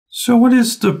So what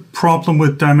is the problem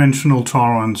with dimensional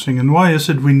tolerancing, and why is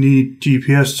it we need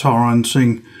GPS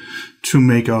tolerancing to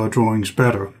make our drawings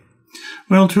better?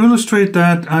 Well, to illustrate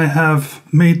that, I have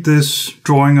made this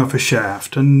drawing of a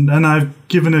shaft, and I've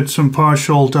given it some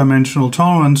partial dimensional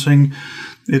tolerancing.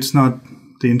 It's not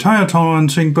the entire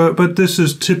tolerancing, but this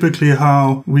is typically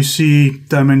how we see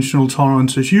dimensional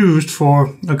tolerances used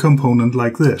for a component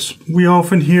like this. We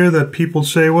often hear that people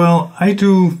say, well, I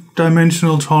do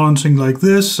dimensional tolerancing like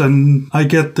this, and I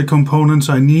get the components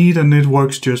I need, and it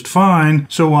works just fine,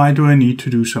 so why do I need to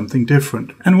do something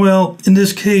different? And well, in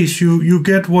this case, you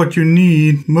get what you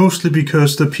need, mostly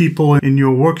because the people in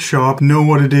your workshop know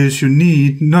what it is you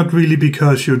need, not really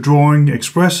because your drawing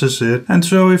expresses it. And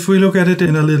so if we look at it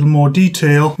in a little more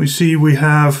detail, we see we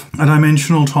have a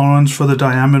dimensional tolerance for the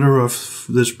diameter of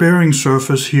this bearing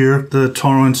surface here. The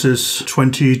tolerance is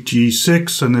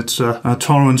 20G6, and it's a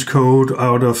tolerance code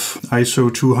out of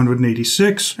ISO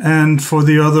 286. And for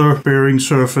the other bearing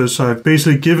surface, I've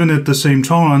basically given it the same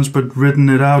tolerance, but written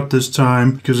it out this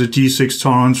time because a G6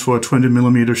 tolerance for a 20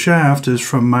 millimeter shaft is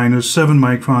from -7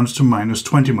 microns to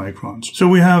 -20 microns. So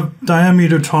we have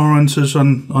diameter tolerances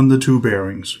on the two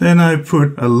bearings. Then I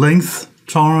put a length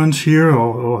tolerance here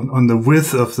or on the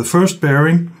width of the first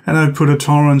bearing, and I put a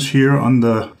tolerance here on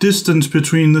the distance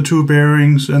between the two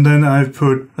bearings, and then I've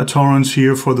put a tolerance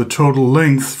here for the total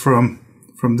length from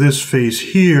this face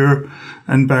here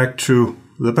and back to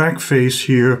the back face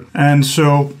here. And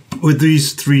so with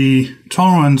these three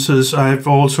tolerances, I've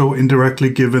also indirectly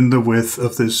given the width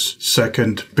of this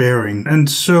second bearing. And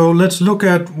so let's look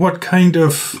at what kind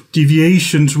of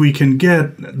deviations we can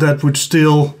get that would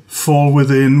still fall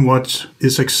within what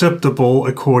is acceptable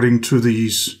according to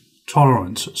these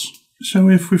tolerances. So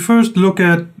if we first look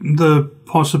at the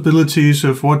possibilities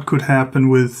of what could happen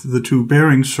with the two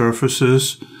bearing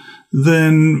surfaces,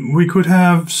 then we could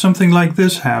have something like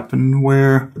this happen,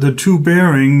 where the two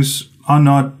bearings are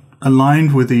not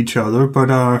aligned with each other, but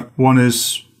one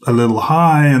is a little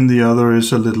high and the other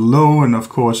is a little low. And of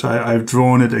course, I've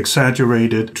drawn it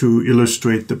exaggerated to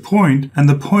illustrate the point. And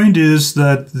the point is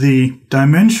that the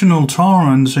dimensional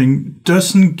tolerancing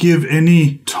doesn't give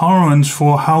any tolerance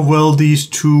for how well these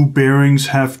two bearings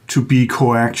have to be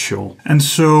coaxial. And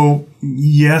so,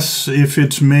 yes, if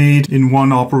it's made in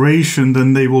one operation,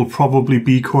 then they will probably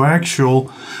be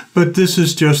coaxial. But this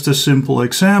is just a simple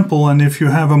example. And if you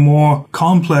have a more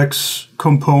complex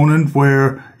component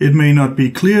where it may not be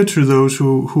clear to those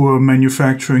who are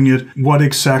manufacturing it what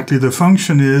exactly the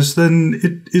function is, then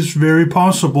it is very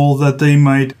possible that they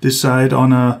might decide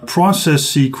on a process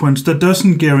sequence that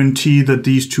doesn't guarantee that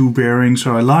these two bearings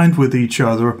are aligned with each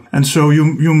other. And so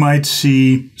you might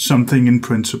see something in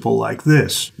principle like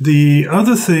this. The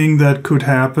other thing that could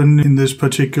happen in this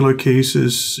particular case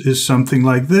is something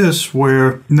like this,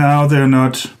 where now they're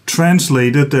not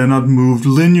translated, they're not moved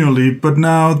linearly, but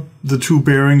now the two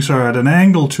bearings are at an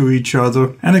angle to each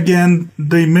other. And again,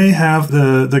 they may have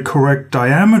the correct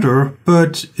diameter,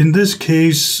 but in this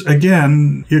case,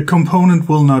 again, your component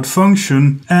will not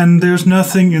function, and there's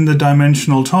nothing in the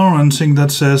dimensional tolerancing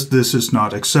that says this is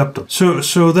not acceptable.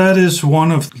 So that is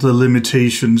one of the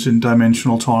limitations in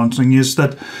dimensional tolerancing, is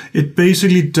that it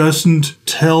basically doesn't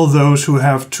tell those who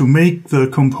have to make the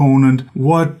component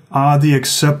what are the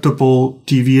acceptable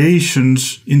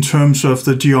deviations in terms of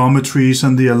the geometries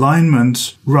and the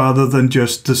alignments, rather than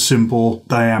just the simple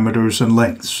diameters and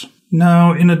lengths.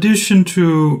 Now, in addition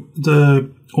to the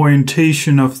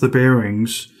orientation of the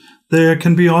bearings, there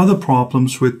can be other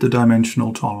problems with the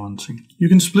dimensional tolerancing. You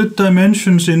can split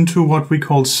dimensions into what we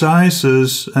call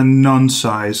sizes and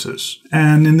non-sizes.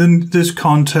 And in this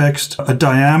context, a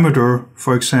diameter,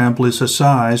 for example, is a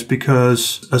size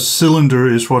because a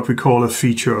cylinder is what we call a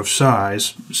feature of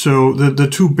size. So the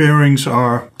two bearings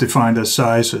are defined as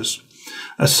sizes.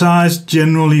 A size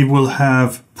generally will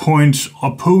have points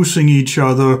opposing each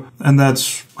other, and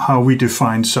that's how we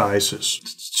define sizes.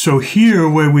 So here,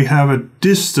 where we have a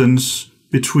distance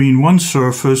between one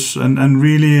surface and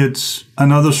really it's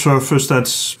another surface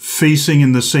that's facing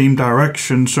in the same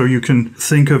direction, so you can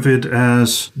think of it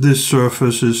as this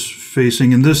surface is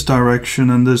facing in this direction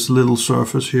and this little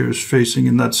surface here is facing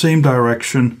in that same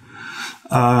direction.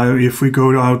 If we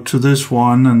go out to this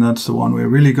one, and that's the one we're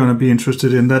really going to be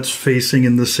interested in, that's facing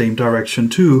in the same direction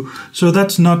too. So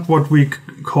that's not what we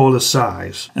call a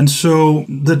size. And so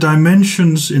the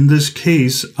dimensions in this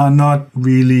case are not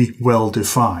really well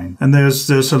defined. And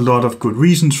there's a lot of good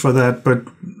reasons for that, but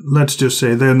let's just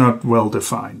say they're not well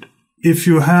defined. If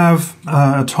you have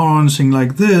a tolerancing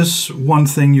like this, one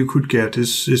thing you could get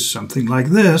is something like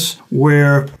this,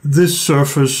 where this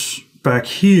surface back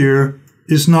here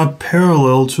is not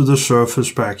parallel to the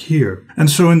surface back here. And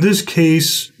so in this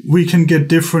case, we can get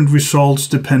different results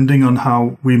depending on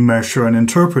how we measure and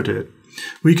interpret it.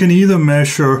 We can either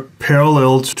measure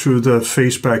parallel to the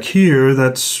face back here,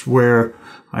 that's where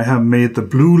I have made the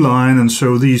blue line, and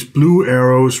so these blue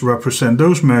arrows represent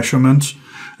those measurements.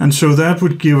 And so that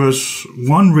would give us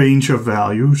one range of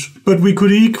values, but we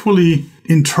could equally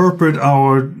interpret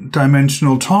our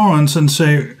dimensional tolerance and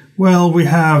say, well, we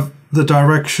have the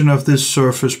direction of this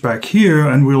surface back here,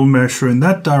 and we'll measure in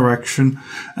that direction,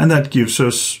 and that gives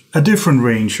us a different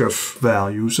range of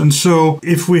values. And so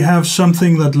if we have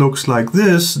something that looks like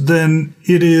this, then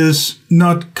it is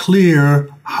not clear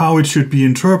how it should be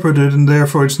interpreted, and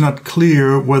therefore it's not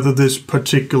clear whether this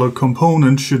particular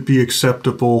component should be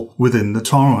acceptable within the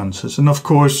tolerances. And of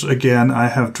course, again, I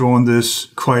have drawn this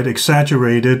quite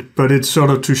exaggerated, but it's sort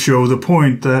of to show the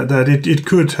point that it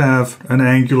could have an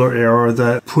angular error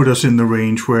that put us in the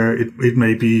range where it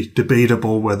may be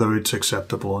debatable whether it's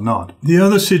acceptable or not. The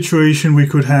other situation we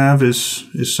could have is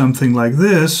something like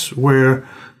this, where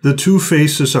the two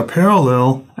faces are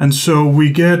parallel, and so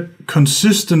we get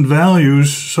consistent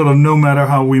values sort of no matter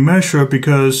how we measure,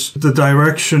 because the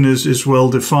direction is well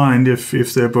defined if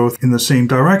they're both in the same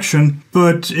direction.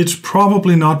 But it's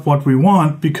probably not what we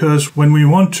want, because when we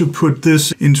want to put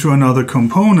this into another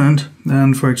component,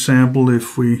 and for example,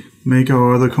 if we make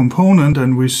our other component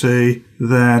and we say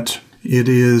that it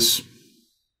is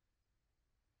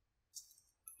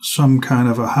some kind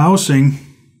of a housing,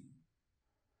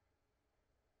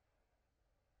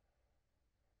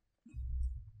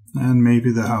 and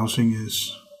maybe the housing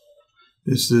is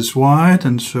this wide,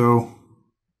 and so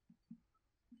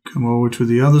come over to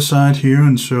the other side here,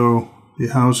 and so the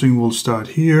housing will start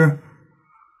here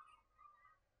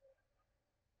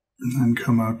and then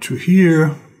come out to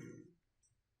here.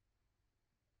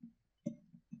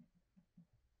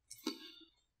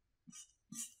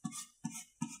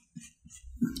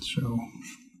 So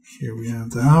here we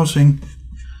have the housing.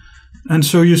 And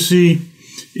so you see,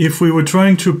 if we were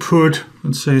trying to put,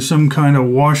 let's say, some kind of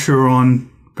washer on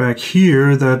back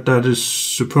here that is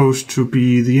supposed to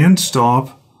be the end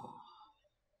stop,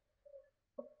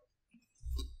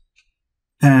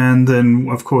 and then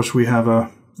of course we have a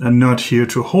nut here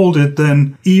to hold it,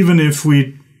 then even if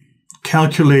we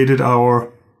calculated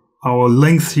our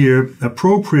length here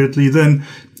appropriately, then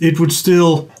it would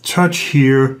still touch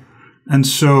here, and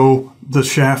so the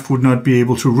shaft would not be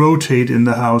able to rotate in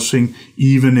the housing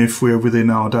even if we're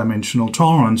within our dimensional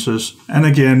tolerances. And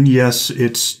again, yes,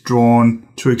 it's drawn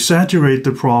to exaggerate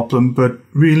the problem, but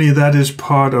really that is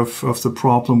part of the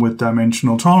problem with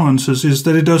dimensional tolerances, is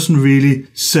that it doesn't really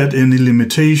set any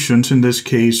limitations in this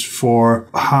case for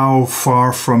how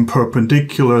far from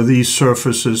perpendicular these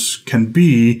surfaces can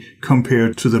be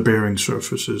compared to the bearing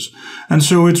surfaces. And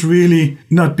so it's really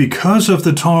not because of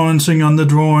the tolerancing on the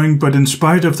drawing, but in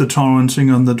spite of the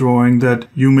tolerancing on the drawing, that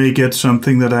you may get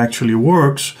something that actually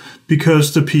works,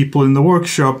 because the people in the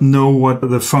workshop know what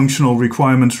the functional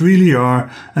requirements really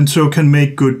are, and so can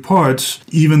make good parts,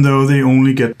 even though they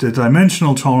only get the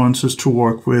dimensional tolerances to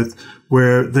work with,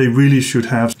 where they really should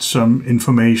have some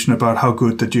information about how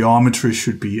good the geometry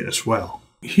should be as well.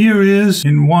 Here is,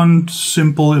 in one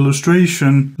simple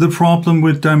illustration, the problem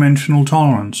with dimensional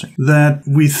tolerancing. That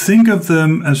we think of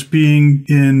them as being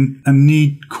in a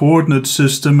neat coordinate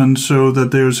system, and so that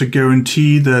there's a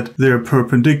guarantee that they're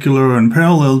perpendicular and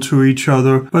parallel to each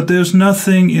other, but there's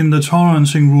nothing in the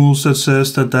tolerancing rules that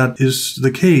says that that is the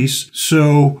case.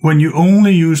 So when you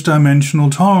only use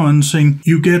dimensional tolerancing,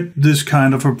 you get this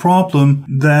kind of a problem.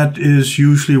 That is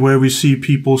usually where we see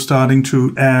people starting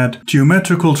to add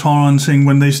geometrical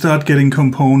tolerancing when they start getting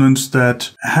components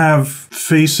that have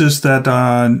faces that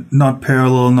are not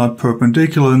parallel, not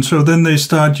perpendicular. And so then they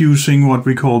start using what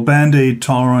we call band-aid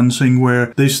tolerancing, where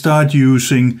they start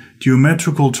using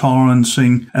geometrical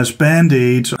tolerancing as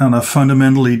band-aids on a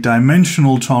fundamentally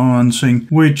dimensional tolerancing,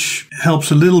 which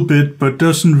helps a little bit, but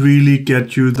doesn't really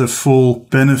get you the full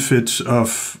benefits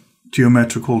of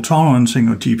geometrical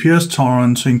tolerancing or DPS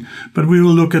tolerancing. But we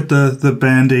will look at the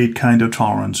band-aid kind of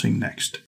tolerancing next.